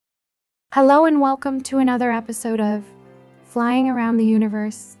Hello and welcome to another episode of Flying Around the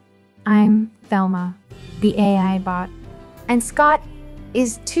Universe. I'm Thelma, the AI bot, and Scott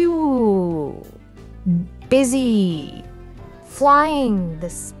is too busy flying the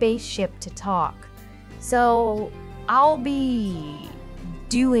spaceship to talk. So I'll be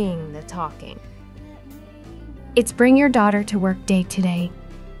doing the talking. It's Bring Your Daughter to Work Day today,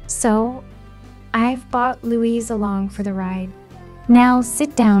 so I've brought Louise along for the ride. Now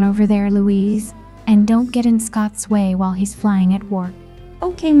sit down over there, Louise, and don't get in Scott's way while he's flying at work.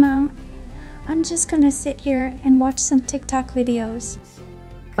 Okay, Mom. I'm just gonna sit here and watch some TikTok videos.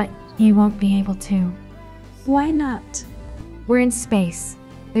 But you won't be able to. Why not? We're in space.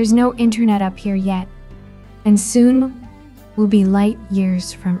 There's no internet up here yet. And soon, we'll be light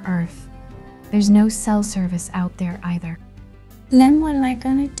years from Earth. There's no cell service out there either. Then what am I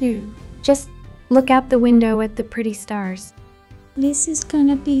gonna do? Just look out the window at the pretty stars. This is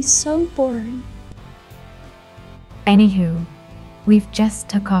gonna be so boring. Anywho, we've just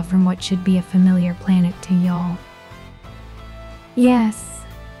took off from what should be a familiar planet to y'all. Yes,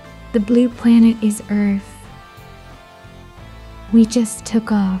 the blue planet is Earth. We just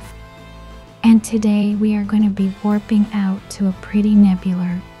took off, and today we are going to be warping out to a pretty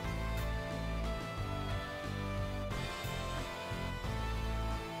nebular.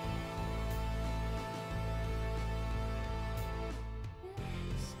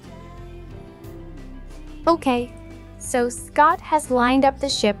 Okay, so Scott has lined up the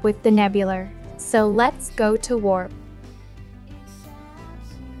ship with the nebular, so let's go to warp.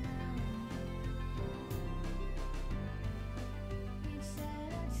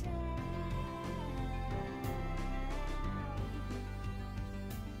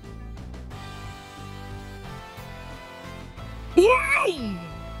 Yay!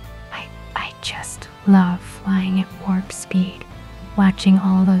 I just love flying at warp speed, watching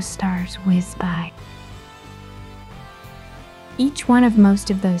all those stars whiz by. Each one of most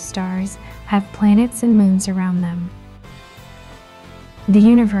of those stars have planets and moons around them. The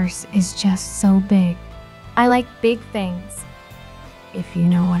universe is just so big. I like big things, if you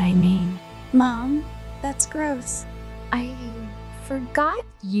know what I mean. Mom, that's gross. I forgot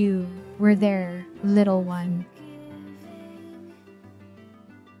you were there, little one.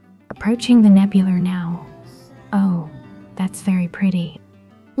 Approaching the nebular now. Oh, that's very pretty.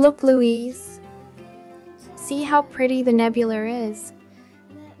 Look, Louise. See how pretty the nebular is.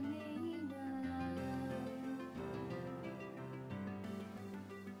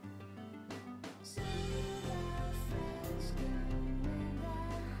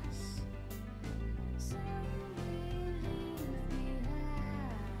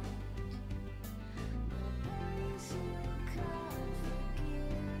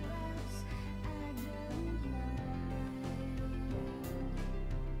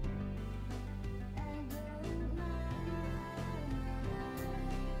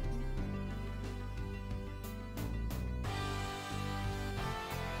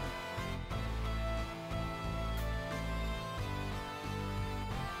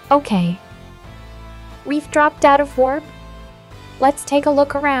 Okay, we've dropped out of warp. Let's take a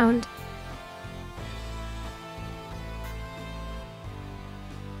look around.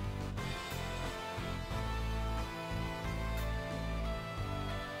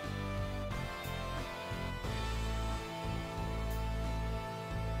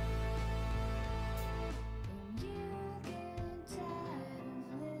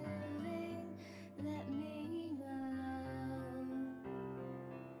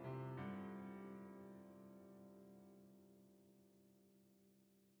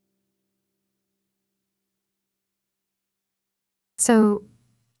 So,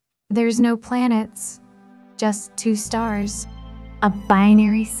 there's no planets, just two stars. A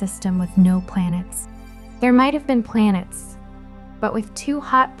binary system with no planets. There might have been planets, but with two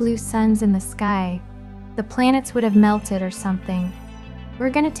hot blue suns in the sky, the planets would have melted or something. We're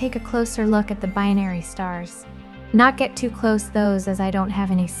gonna take a closer look at the binary stars. Not get too close those, as I don't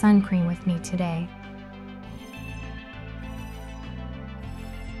have any sun cream with me today.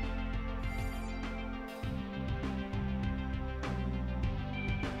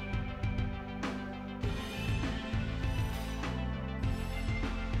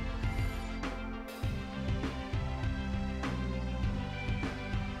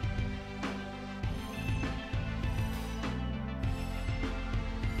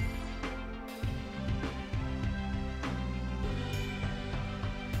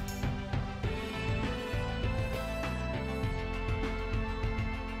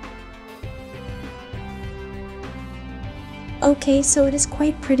 Okay, so it is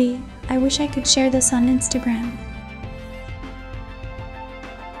quite pretty. I wish I could share this on Instagram.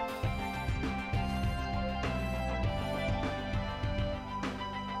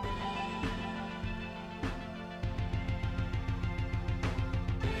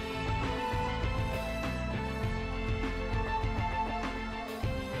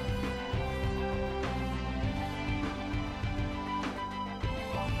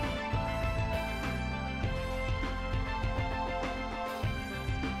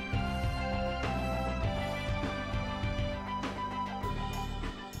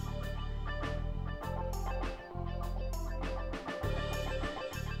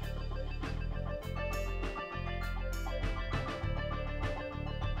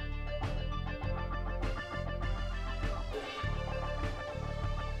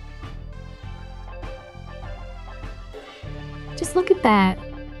 Just look at that.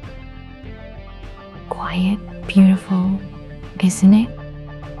 Quiet, beautiful, isn't it?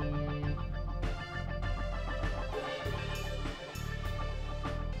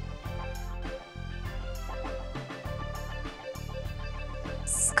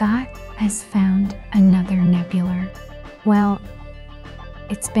 Scott has found another nebular. Well,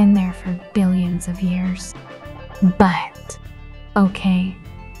 it's been there for billions of years. But, okay,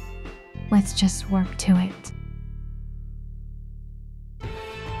 let's just work to it.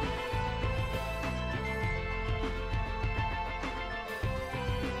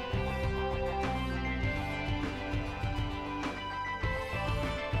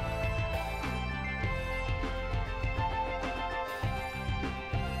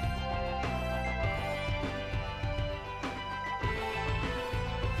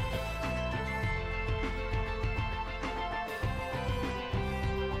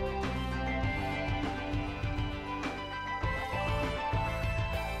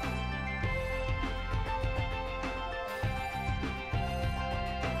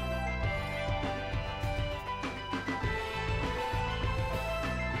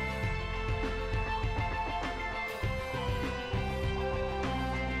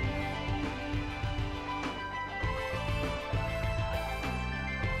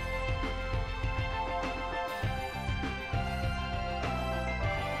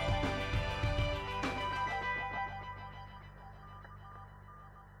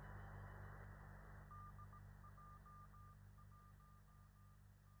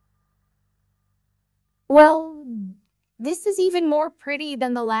 Well, this is even more pretty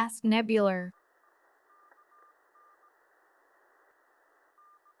than the last nebular.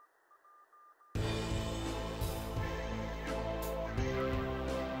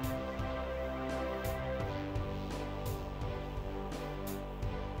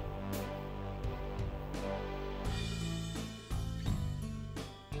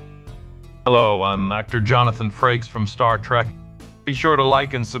 Hello, I'm actor Jonathan Frakes from Star Trek. Be sure to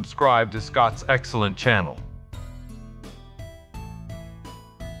like and subscribe to Scott's excellent channel.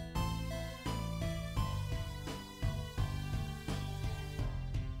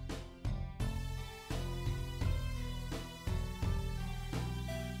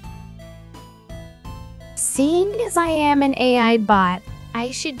 Seeing as I am an AI bot,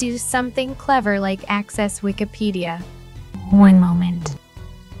 I should do something clever like access Wikipedia. One moment.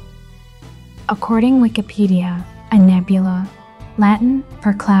 According Wikipedia, a nebula, Latin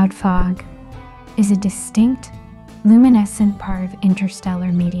for cloud fog, is a distinct, luminescent part of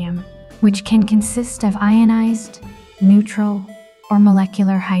interstellar medium, which can consist of ionized, neutral, or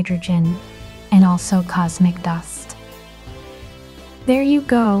molecular hydrogen, and also cosmic dust. There you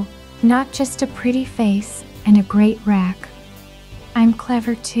go, not just a pretty face and a great rack. I'm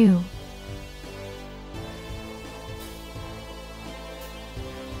clever too.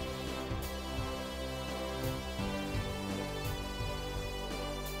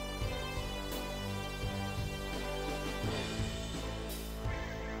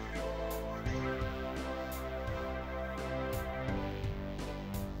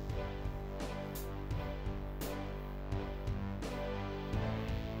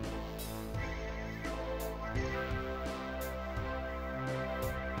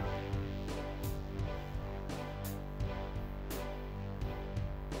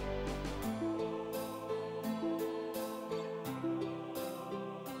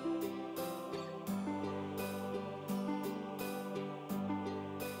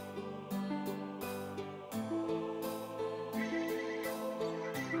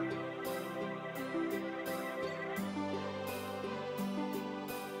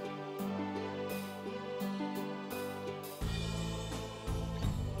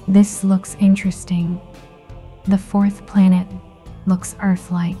 This looks interesting. The fourth planet looks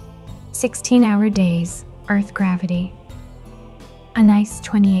Earth-like. 16-hour days, Earth gravity. A nice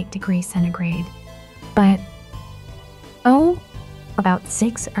 28 degrees centigrade. But, oh, about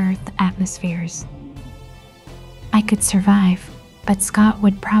 6 Earth atmospheres. I could survive, but Scott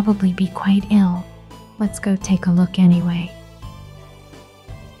would probably be quite ill. Let's go take a look anyway.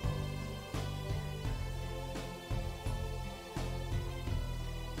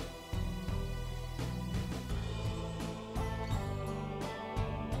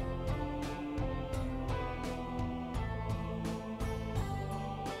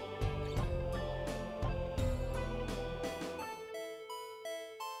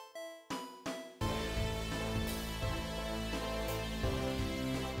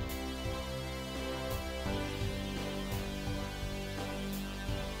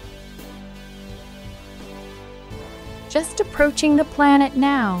 Just approaching the planet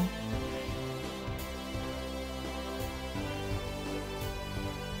now.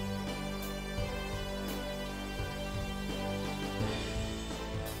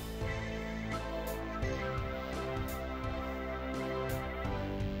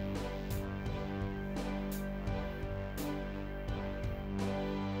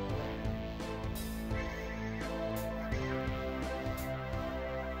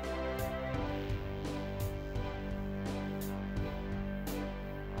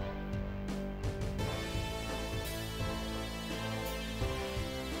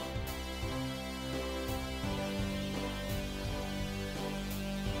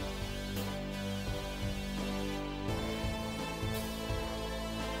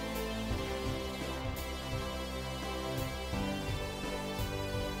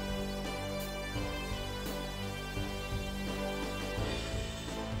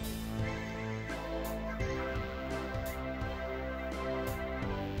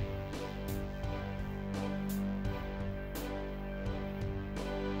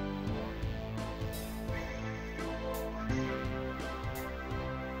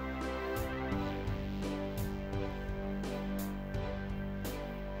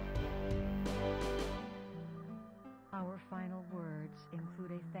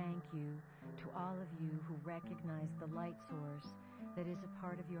 recognize the light source that is a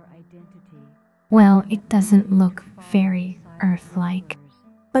part of your identity. Well, it doesn't look very Earth-like.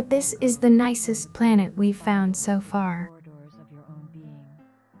 But this is the nicest planet we've found so far. Corridors of your own being.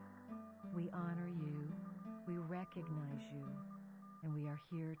 We honor you, we recognize you, and we are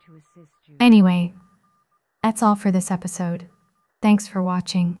here to assist you. Anyway, that's all for this episode. Thanks for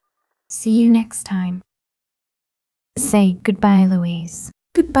watching. See you next time. Say goodbye, Louise.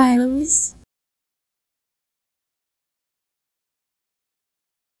 Goodbye, Louise.